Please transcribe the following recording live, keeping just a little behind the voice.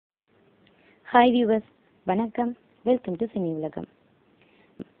Hi viewers, வணக்கம். Welcome to cine உலகம்.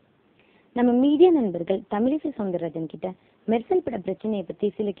 நம்ம மீடியா நண்பர்கள் தமிழிசை சவுந்தரராஜன் கிட்ட மெர்சல் பட பிரச்சனையை பத்தி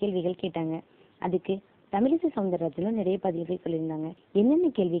சில கேள்விகள் கேட்டாங்க. அதுக்கு தமிழிசை சவுந்தரராஜனும் நிறைய பதில்கள் சொல்லியிருந்தாங்க. என்னென்ன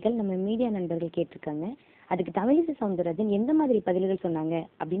கேள்விகள் நம்ம மீடியா நண்பர்கள் கேட்டிருக்காங்க, அதுக்கு தமிழிசை சவுந்தரராஜன் எந்த மாதிரி பதில்கள் சொன்னாங்க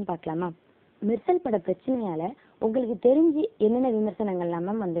அப்படின்னு பார்க்கலாமா? மெர்சல் பட பிரச்சனையால உங்களுக்கு தெரிஞ்சு என்னென்ன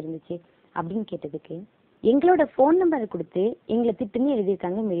விமர்சனங்கள்லாம் வந்திருந்துச்சு அப்படின்னு கேட்டதுக்கு, எங்களோட ஃபோன் நம்பரை கொடுத்து எங்களை திட்டுன்னு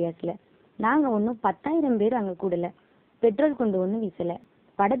எழுதியிருக்காங்க மீடியாஸ்ல. நாங்க ஒன்றும் 10,000 பேர் அங்க கூடல, பெட்ரோல் கொண்டு ஒன்றும் வீசல,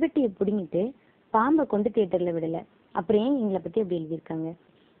 படப்பெட்டியை பிடுங்கிட்டு பாம்பை கொண்டு தியேட்டர்ல விடல, அப்புறம் ஏன் எங்களை பத்தி அப்படி எழுதியிருக்காங்க?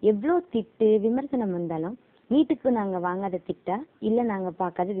 எவ்வளோ திட்டு விமர்சனம் வந்தாலும் வீட்டுக்கு நாங்க வாங்காத திட்டா இல்ல நாங்க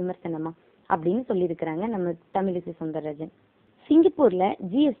பார்க்காத விமர்சனமா அப்படின்னு சொல்லியிருக்கிறாங்க நம்ம தமிழிசை சவுந்தரராஜன். சிங்கப்பூர்ல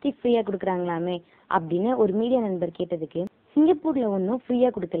ஜிஎஸ்டி ஃப்ரீயா கொடுக்குறாங்களாமே அப்படின்னு ஒரு மீடியா நண்பர் கேட்டதுக்கு, சிங்கப்பூர்ல ஒன்றும்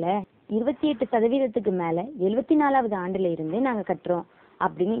ஃப்ரீயா கொடுக்கல, 28% மேல 74வது ஆண்டுல இருந்து நாங்க கட்டுறோம்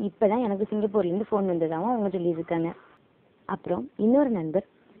அப்படின்னு இப்பதான் எனக்கு சிங்கப்பூர்ல இருந்து போன் வந்ததாகவும் அவங்க சொல்லியிருக்காங்க. அப்புறம் இன்னொரு நண்பர்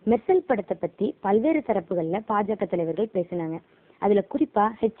மெர்சல் படத்தை பத்தி பல்வேறு தரப்புகள்ல பாஜக தலைவர்கள் பேசினாங்க. அதுல குறிப்பா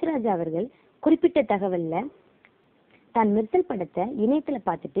H.Raja அவர்கள் குறிப்பிட்ட தகவல்ல தான் மெர்சல் படத்தை இணையத்துல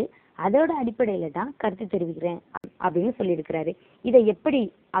பார்த்துட்டு அதோட அடிப்படையில தான் கருத்து தெரிவிக்கிறேன் அப்படின்னு சொல்லியிருக்கிறாரு. இதை எப்படி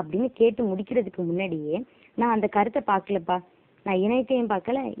அப்படின்னு கேட்டு முடிக்கிறதுக்கு முன்னாடியே, நான் அந்த கருத்தை பார்க்கலப்பா, நான் இணையத்தையும்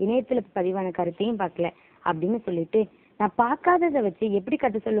பார்க்கல, இணையத்துல பதிவான கருத்தையும் பார்க்கல அப்படின்னு சொல்லிட்டு, நான் பார்க்காததை வச்சு எப்படி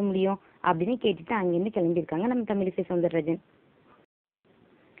கருத்து சொல்ல முடியும் அப்படின்னு கேட்டுட்டு அங்கிருந்து கிளம்பியிருக்காங்க நம்ம தமிழிசை சவுந்தரராஜன்.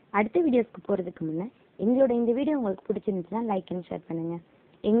 அடுத்த வீடியோஸ்க்கு போறதுக்கு முன்ன எங்களோட இந்த வீடியோ உங்களுக்கு பிடிச்சிருந்துச்சுன்னா லைக் அண்ட் ஷேர் பண்ணுங்க.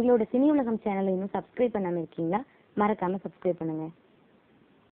 எங்களோட சினி உலகம் சேனலை இன்னும் சப்ஸ்கிரைப் பண்ணாம இருக்கீங்களா? மறக்காம சப்ஸ்கிரைப் பண்ணுங்க.